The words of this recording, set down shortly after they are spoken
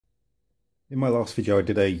In my last video I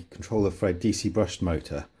did a controller for a DC brushed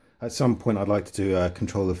motor. At some point I'd like to do a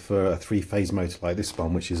controller for a three-phase motor like this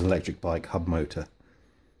one, which is an electric bike hub motor.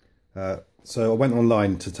 So I went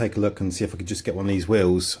online to take a look and see if I could just get one of these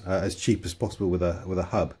wheels as cheap as possible with a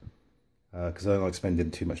hub, because I don't like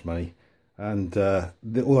spending too much money. And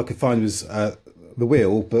all I could find was the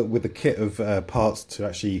wheel, but with a kit of parts to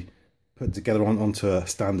actually put together onto a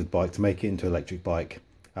standard bike to make it into an electric bike,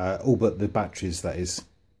 all but the batteries, that is.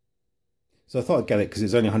 So I thought I'd get it because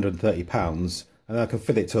it's only £130, and I can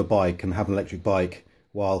fit it to a bike and have an electric bike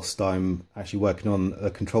whilst I'm actually working on a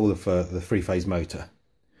controller for the three-phase motor.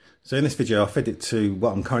 So in this video I'll fit it to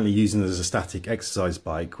what I'm currently using as a static exercise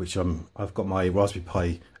bike, which I've got my Raspberry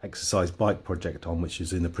Pi exercise bike project on, which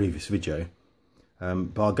is in the previous video.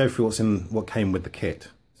 But I'll go through what came with the kit.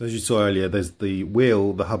 So as you saw earlier, there's the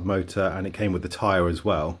wheel, the hub motor, and it came with the tyre as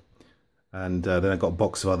well. And then I've got a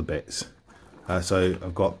box of other bits. So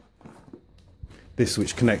I've got this,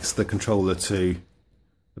 which connects the controller to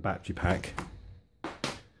the battery pack.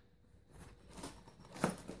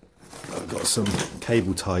 I've got some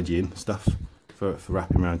cable tidying stuff for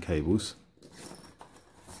wrapping around cables.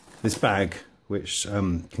 This bag, which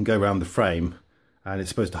can go around the frame, and it's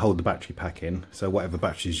supposed to hold the battery pack in, so whatever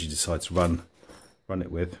batteries you decide to run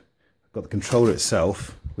it with. I've got the controller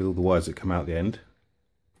itself with all the wires that come out the end.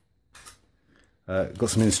 Got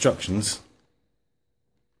some instructions,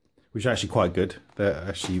 which are actually quite good. They're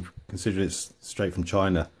actually, considering it's straight from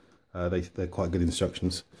China, they're quite good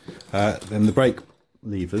instructions. Then the brake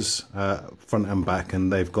levers, front and back,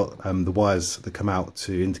 and they've got the wires that come out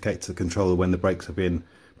to indicate to the controller when the brakes are being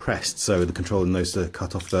pressed, so the controller knows to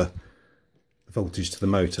cut off the voltage to the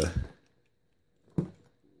motor.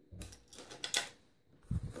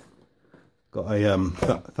 Got a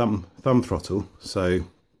thumb throttle, so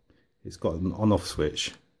it's got an on-off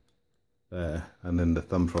switch there, and then the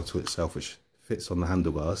thumb throttle itself, which fits on the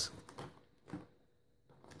handlebars.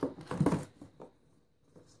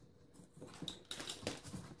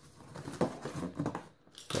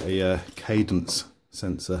 Got a cadence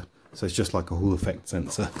sensor, so it's just like a Hall effect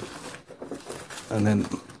sensor. And then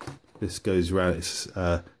this goes around, it's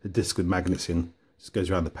a disc with magnets in, just goes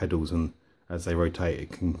around the pedals, and as they rotate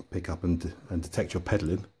it can pick up and detect your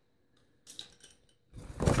pedalling.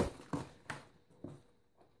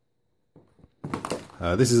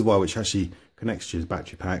 This is the wire which actually connects to your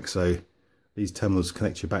battery pack, so these terminals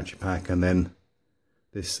connect to your battery pack, and then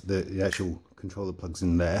the actual controller plugs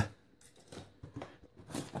in there.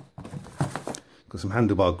 Got some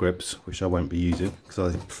handlebar grips, which I won't be using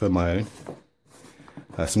because I prefer my own.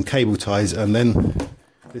 Some cable ties, and then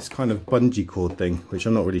this kind of bungee cord thing, which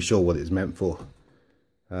I'm not really sure what it's meant for,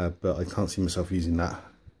 but I can't see myself using that.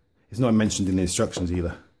 It's not mentioned in the instructions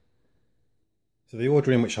either. So the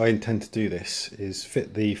order in which I intend to do this is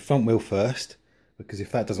fit the front wheel first, because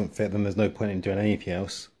if that doesn't fit then there's no point in doing anything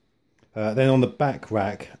else. Then on the back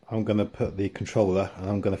rack I'm going to put the controller, and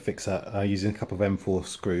I'm going to fix that using a couple of M4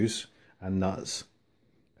 screws and nuts.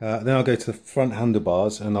 Then I'll go to the front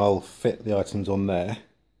handlebars and I'll fit the items on there.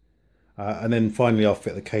 And then finally I'll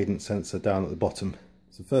fit the cadence sensor down at the bottom.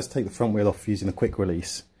 So first take the front wheel off using a quick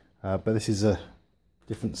release, but this is a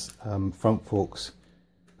different front forks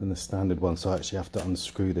than the standard one, so I actually have to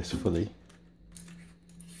unscrew this fully.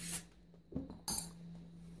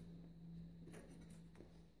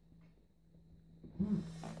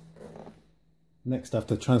 Next I have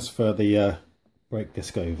to transfer the brake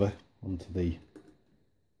disc over onto the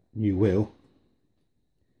new wheel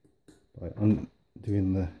by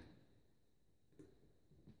undoing the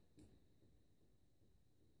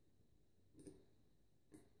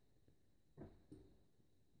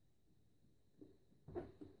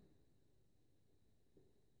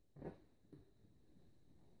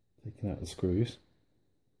taking out the screws.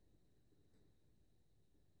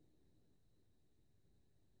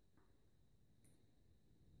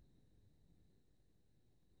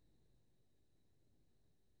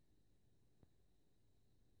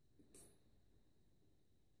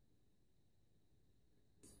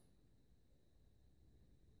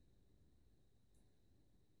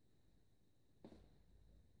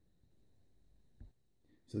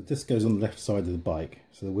 So the disc goes on the left side of the bike,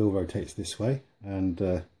 so the wheel rotates this way, and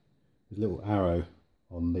there's a little arrow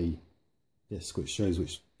on the disc which shows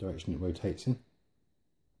which direction it rotates in.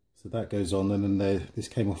 So that goes on, and then this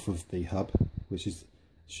came off of the hub, which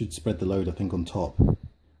should spread the load I think on top, and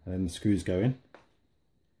then the screws go in.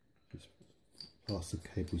 Just pass the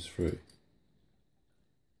cables through.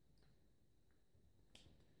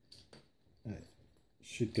 It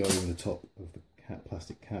should go over the top of the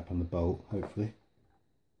plastic cap and the bolt, hopefully.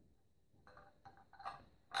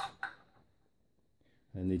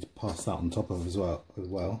 and need to pass that on top of as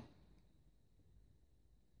well.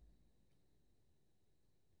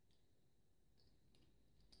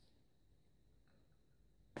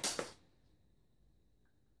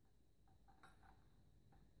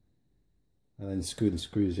 And then screw the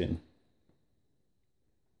screws in.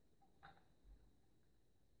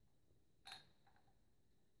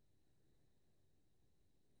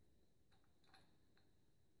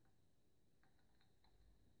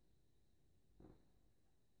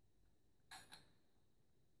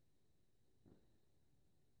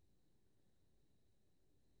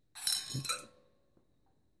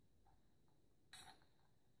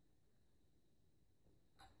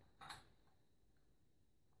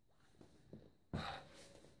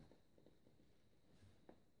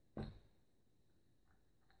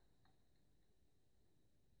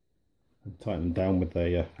 And tighten them down with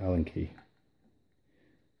a Allen key.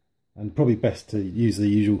 And probably best to use the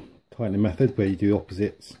usual tightening method where you do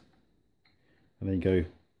opposites and then you go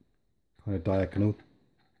kind of diagonal.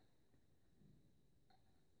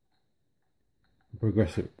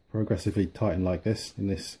 Progressively tighten like this, in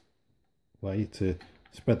this way, to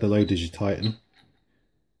spread the load as you tighten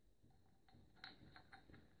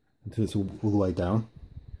until it's all the way down.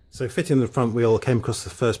 So fitting the front wheel, I came across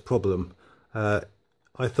the first problem.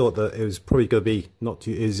 I thought that it was probably going to be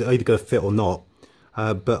is either going to fit or not,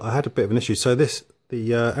 but I had a bit of an issue. So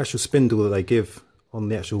the actual spindle that they give on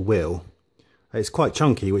the actual wheel, it's quite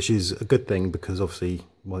chunky, which is a good thing because obviously you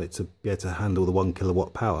want it to be able to handle the 1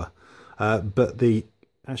 kilowatt power. But the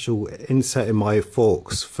actual inset in my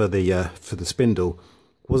forks for the spindle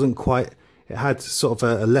wasn't quite. It had sort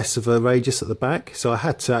of a less of a radius at the back, so I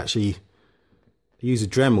had to actually use a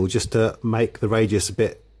Dremel just to make the radius a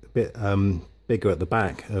bit bigger at the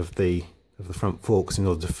back of the front forks in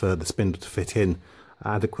order for the spindle to fit in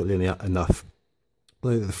adequately enough.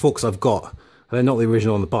 The forks I've got, they're not the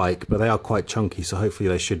original on the bike, but they are quite chunky, so hopefully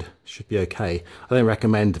they should be okay. I don't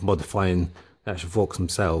recommend modifying the actual forks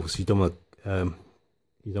themselves. You don't want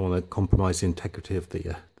to compromise the integrity of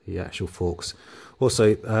the actual forks.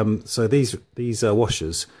 Also, so these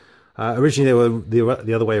washers originally they were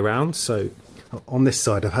the other way around. So on this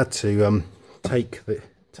side, I've had to take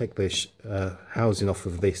the housing off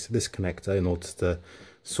of this connector in order to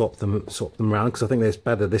swap them around, because I think it's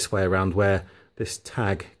better this way around, where this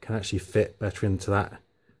tag can actually fit better into that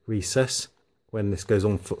recess when this goes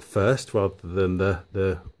on first rather than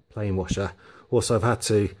the plain washer. Also, I've had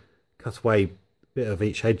to cut away a bit of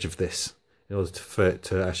each edge of this in order for it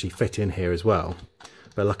to actually fit in here as well.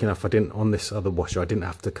 But lucky enough, on this other washer I didn't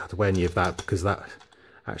have to cut away any of that, because that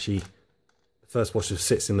actually, the first washer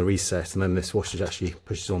sits in the recess and then this washer actually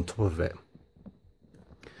pushes on top of it.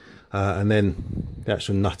 And then the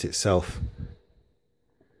actual nut itself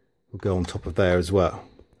will go on top of there as well.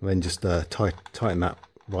 And then just tighten that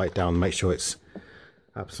right down, make sure it's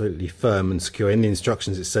absolutely firm and secure. In the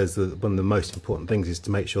instructions it says that one of the most important things is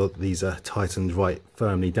to make sure that these are tightened right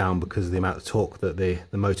firmly down because of the amount of torque that the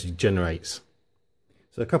motor generates.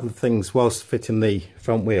 So a couple of things whilst fitting the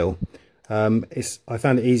front wheel. I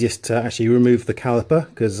found it easiest to actually remove the caliper,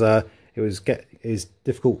 because it was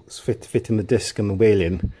difficult fitting the disc and the wheel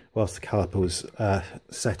in whilst the caliper was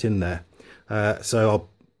set in there. So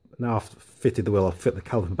now I've fitted the wheel, I'll fit the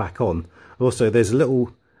caliper back on. Also, there's a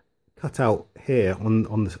little cutout here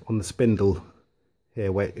on the spindle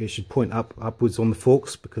here where it should point upwards on the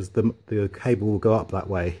forks, because the cable will go up that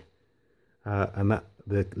way, and that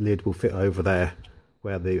the lid will fit over there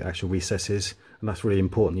where the actual recess is, and that's really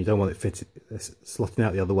important. You don't want it slotting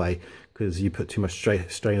out the other way, because you put too much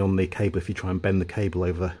strain on the cable if you try and bend the cable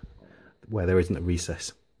over where there isn't a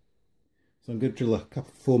recess. So I'm going to drill a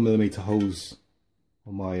couple of 4mm holes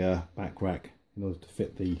on my back rack in order to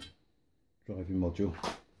fit the driving module.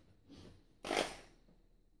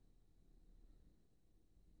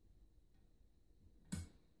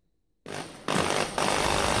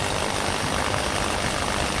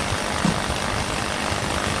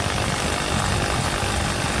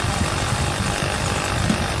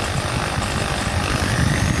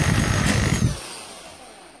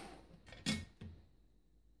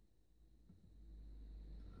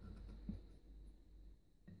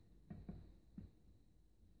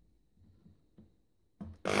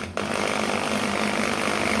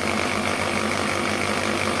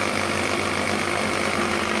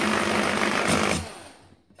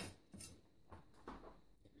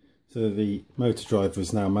 So the motor driver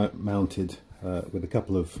is now mounted with a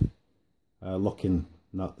couple of lock-in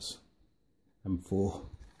nuts and for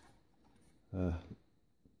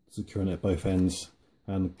securing it at both ends,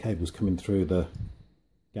 and cables coming through the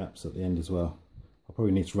gaps at the end as well. I'll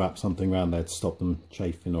probably need to wrap something around there to stop them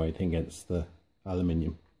chafing or anything against the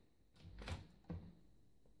aluminium.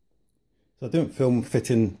 So I didn't film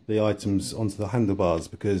fitting the items onto the handlebars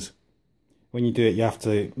because when you do it you have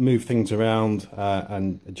to move things around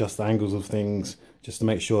and adjust the angles of things just to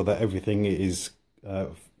make sure that everything is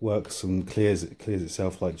works and clears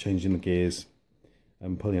itself, like changing the gears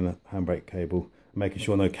and pulling a handbrake cable, and making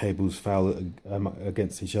sure no cables foul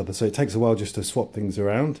against each other. So it takes a while just to swap things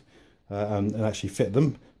around and actually fit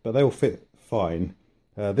them, but they all fit fine.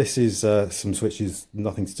 This is some switches,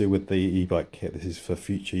 nothing to do with the e-bike kit. This is for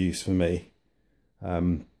future use for me.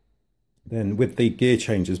 Then with the gear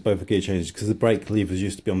changers, both the gear changers, because the brake levers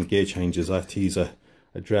used to be on the gear changers, I have to use a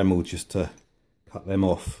Dremel just to cut them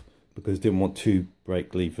off because I didn't want two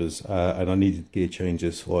brake levers and I needed gear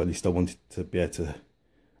changers, or at least I wanted to be able to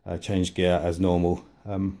change gear as normal.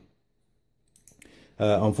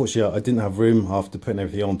 Unfortunately I didn't have room after putting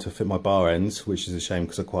everything on to fit my bar ends, which is a shame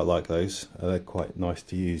because I quite like those. They're quite nice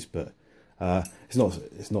to use, but it's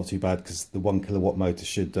not too bad because the 1 kilowatt motor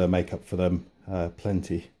should make up for them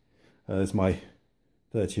plenty. There's my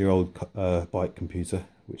 30-year-old bike computer,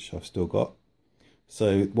 which I've still got.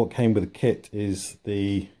 So what came with the kit is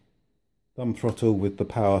the thumb throttle with the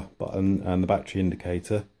power button and the battery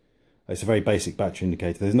indicator. It's a very basic battery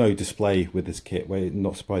indicator. There's no display with this kit,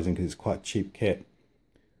 not surprising because it's quite a cheap kit.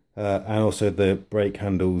 And also the brake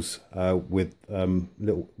handles with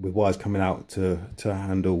wires coming out to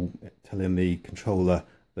handle, telling the controller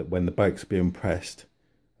that when the brakes are being pressed,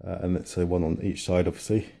 and that's one on each side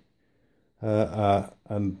obviously.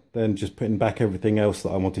 And then just putting back everything else that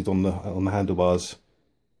I wanted on the handlebars.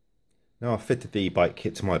 Now I've fitted the e-bike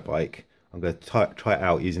kit to my bike, I'm going to try it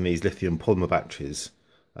out using these lithium polymer batteries.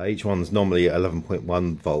 Each one's normally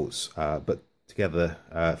 11.1 volts, but together,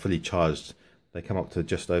 fully charged, they come up to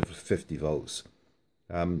just over 50 volts.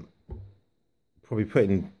 Probably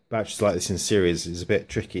putting batteries like this in series is a bit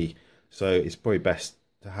tricky, so it's probably best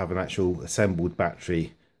to have an actual assembled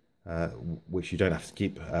battery, which you don't have to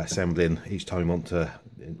keep assembling each time you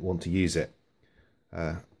want to use it.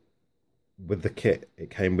 With the kit, it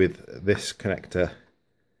came with this connector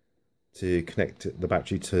to connect the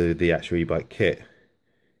battery to the actual e-bike kit.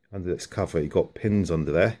 Under this cover, you've got pins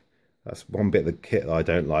under there. That's one bit of the kit that I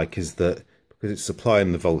don't like, is that because it's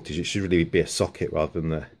supplying the voltage, it should really be a socket rather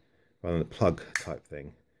than a plug type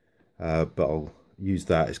thing. But I'll use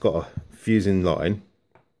that. It's got a fusing line,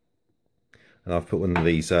 and I've put one of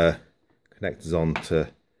these connectors on to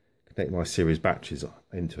connect my series batteries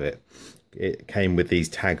into it. It came with these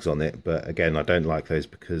tags on it, but again, I don't like those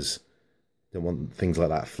because I don't want things like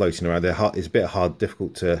that floating around. It's a bit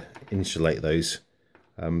difficult to insulate those.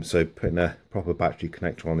 So putting a proper battery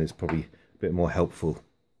connector on is probably a bit more helpful.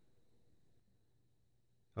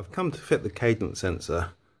 I've come to fit the cadence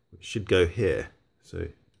sensor, which should go here. So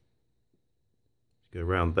go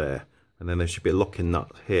around there, and then there should be a locking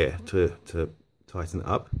nut here to tighten it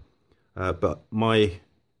up. But my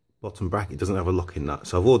bottom bracket doesn't have a locking nut,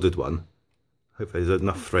 so I've ordered one. Hopefully there's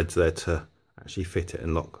enough threads there to actually fit it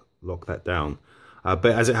and lock that down. But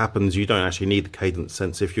as it happens, you don't actually need the cadence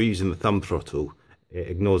sensor. If you're using the thumb throttle, it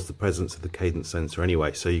ignores the presence of the cadence sensor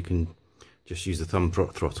anyway, so you can just use the thumb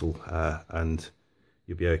throttle and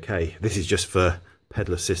you'll be okay. This is just for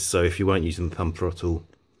pedal assist, so if you weren't using the thumb throttle,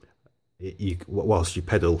 whilst you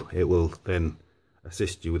pedal, it will then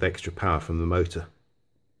assist you with extra power from the motor.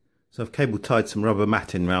 So I've cable tied some rubber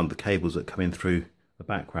matting around the cables that come in through the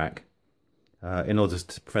back rack in order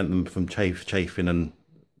to prevent them from chafing and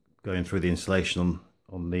going through the insulation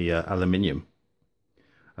on the aluminium.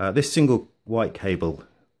 This single white cable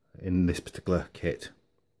in this particular kit,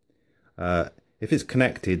 if it's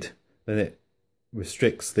connected, then it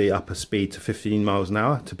restricts the upper speed to 15 miles an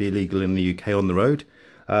hour to be legal in the UK on the road.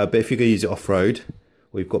 But if you're going to use it off-road,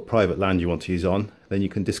 or you've got private land you want to use on, then you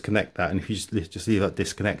can disconnect that, and if you just leave that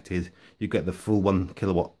disconnected, you get the full 1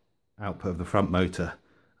 kilowatt output of the front motor,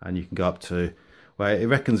 and you can go up to, well, it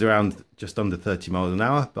reckons around just under 30 miles an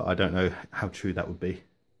hour, but I don't know how true that would be.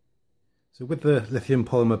 So with the lithium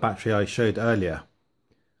polymer battery I showed earlier,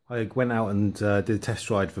 I went out and did a test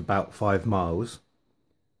ride for about 5 miles,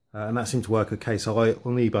 and that seemed to work okay. So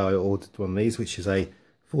on eBay I ordered one of these, which is a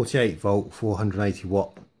 48 volt 480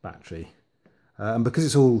 watt battery, and because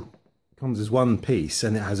it's all comes as one piece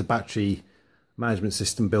and it has a battery management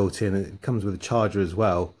system built in, it comes with a charger as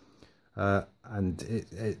well, and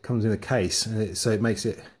it comes in a case, and so it makes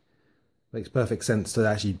perfect sense to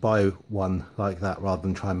actually buy one like that rather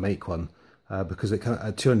than try and make one, because at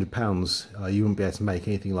 £200 you wouldn't be able to make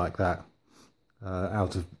anything like that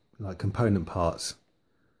out of like component parts.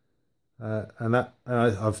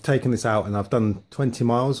 I've taken this out and I've done 20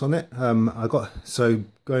 miles on it. So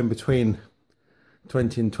going between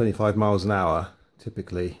 20 and 25 miles an hour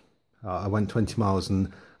typically, I went 20 miles,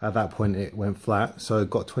 and at that point it went flat, so I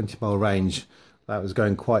got 20-mile range. That was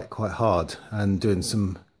going quite hard and doing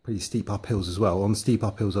some pretty steep uphills as well. On steep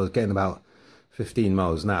uphills I was getting about 15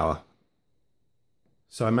 miles an hour.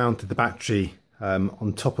 So I mounted the battery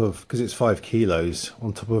on top of, because it's 5 kilos,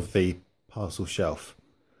 on top of the parcel shelf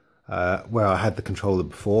where I had the controller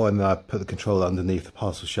before, and then I put the controller underneath the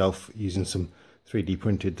parcel shelf using some 3D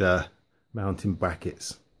printed mounting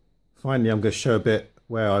brackets. Finally, I'm going to show a bit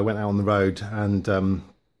where I went out on the road, and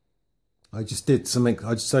I just did something.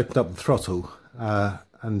 I just opened up the throttle,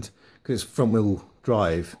 and because it's front wheel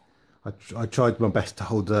drive, I tried my best to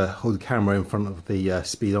hold the camera in front of the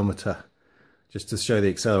speedometer, just to show the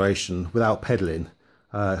acceleration without pedaling,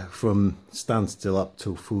 from standstill up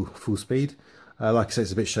to full speed. Like I say,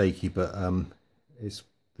 it's a bit shaky, but it's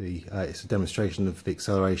a demonstration of the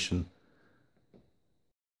acceleration